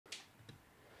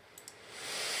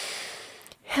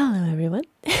Hello, everyone.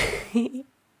 A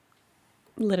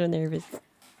little nervous.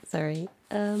 Sorry.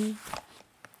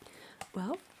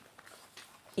 Well,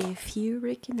 if you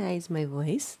recognize my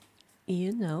voice,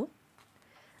 you know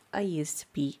I used to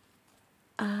be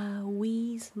a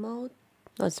wee small,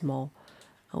 not small,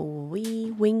 a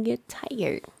wee winged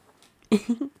tiger.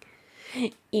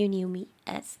 You knew me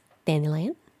as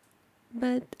Dandelion,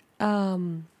 but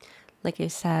like I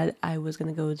said, I was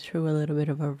gonna go through a little bit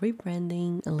of a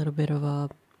rebranding, a little bit of a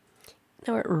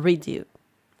redo,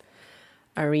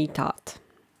 a rethought.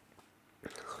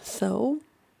 So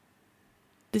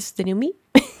this is the new me.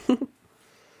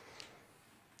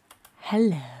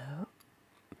 Hello.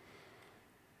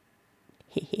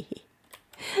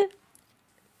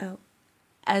 Oh,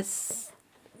 as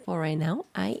for right now,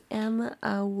 I am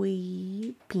a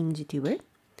wee VTuber.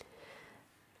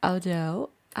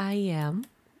 Although I am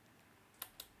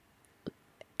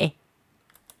eh,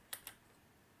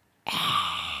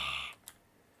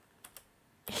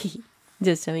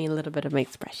 just showing a little bit of my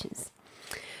expressions.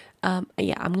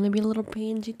 Yeah, I'm gonna be a little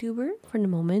VTuber for the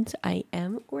moment. I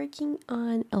am working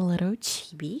on a little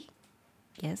chibi.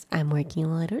 Yes, I'm working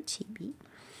on a little chibi.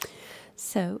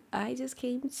 So I just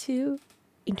came to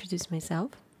introduce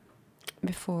myself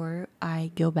before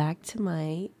I go back to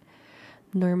my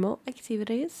normal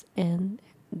activities in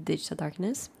digital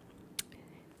darkness.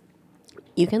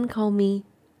 You can call me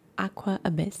Aqua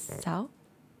Abyssal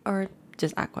or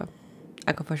just Aqua.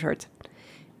 Aqua for short.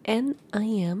 And I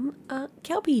am a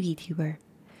Kelpie VTuber.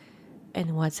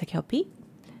 And what's a Kelpie?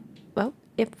 Well,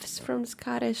 it's from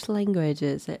Scottish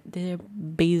languages. They're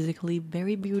basically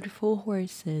very beautiful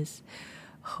horses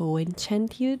who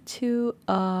enchant you to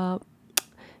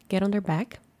get on their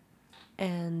back,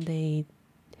 and they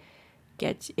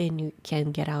get in. You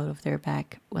can get out of their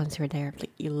back once you're there.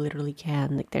 Like you literally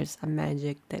can. Like there's a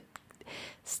magic that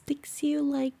sticks you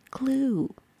like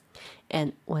glue,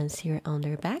 and once you're on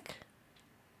their back,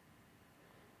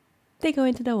 they go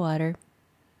into the water,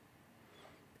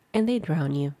 and they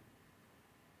drown you,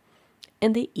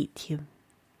 and they eat you.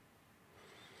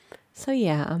 So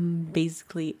yeah, I'm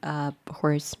basically a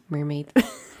horse mermaid.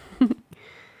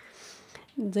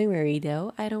 Don't worry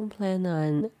though, I don't plan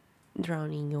on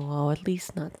drowning you all, at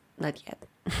least not yet.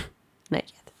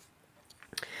 Not yet.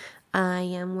 I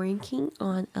am working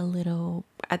on a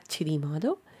 2D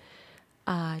model,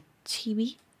 a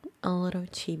chibi, a little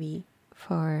chibi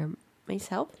for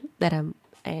myself I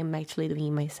am actually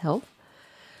doing myself,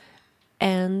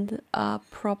 and a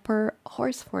proper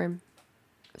horse form.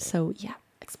 So yeah,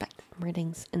 expect more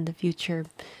things in the future.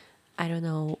 I don't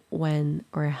know when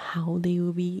or how they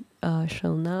will be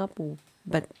shown up,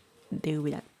 but they will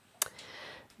be that.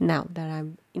 Now that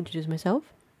I've introduced myself,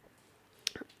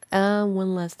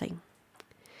 one last thing.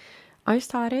 I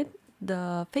started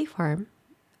the Fae Farm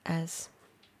as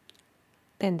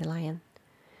Dandelion,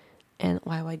 and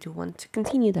while I do want to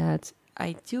continue that,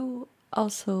 I do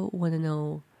also want to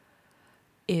know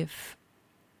if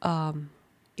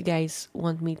you guys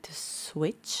want me to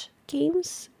switch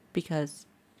games because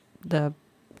the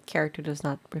character does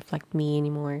not reflect me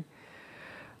anymore,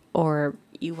 or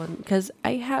you want, because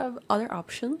I have other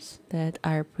options that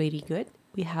are pretty good.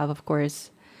 We have, of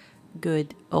course,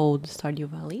 good old Stardew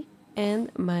Valley, and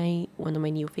my one of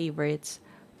my new favorites,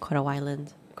 Coral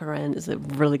Island. Coral Island is a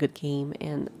really good game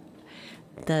and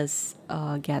does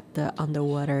get the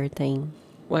underwater thing.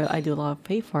 Well, I do love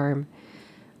Fae Farm.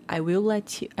 I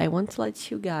want to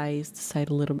let you guys decide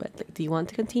a little bit. Like, do you want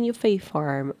to continue Fae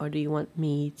Farm, or do you want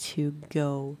me to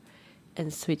go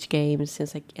and switch games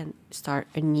since I can start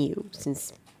anew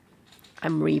since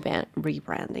I'm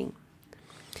rebranding?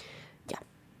 Yeah,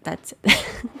 that's it.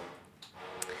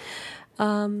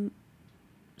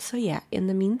 So yeah, in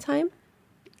the meantime,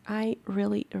 I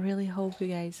really hope you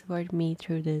guys support me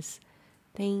through this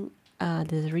thing,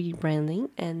 this rebranding,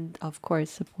 and of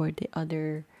course support the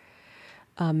other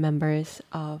members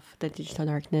of the Digital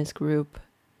Darkness group.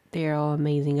 They are all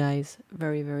amazing guys,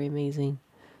 very amazing.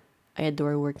 I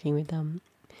adore working with them,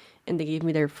 and they gave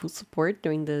me their full support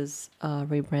during this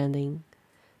rebranding,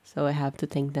 so I have to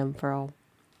thank them for all.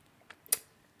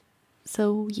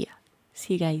 So yeah,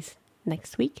 see you guys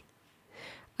next week.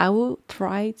 I will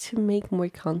try to make more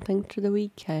content through the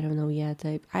week. I don't know yet.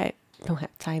 I don't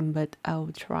have time, but I'll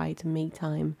try to make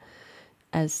time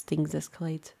as things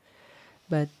escalate.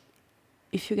 But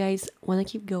if you guys want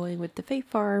to keep going with the Fae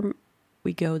Farm,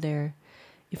 we go there.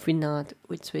 If we're not,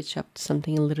 we'd switch up to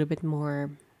something a little bit more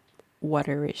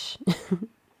waterish.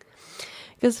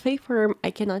 Because Fae Farm, I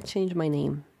cannot change my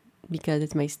name because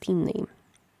it's my Steam name,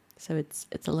 so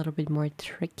it's a little bit more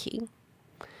tricky.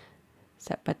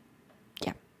 So, but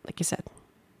yeah, like I said,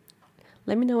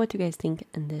 Let me know what you guys think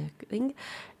in the thing,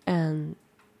 and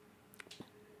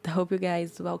I hope you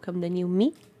guys welcome the new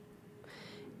me,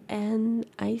 and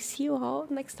I see you all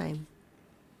next time.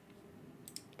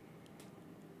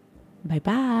 Bye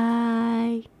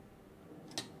bye.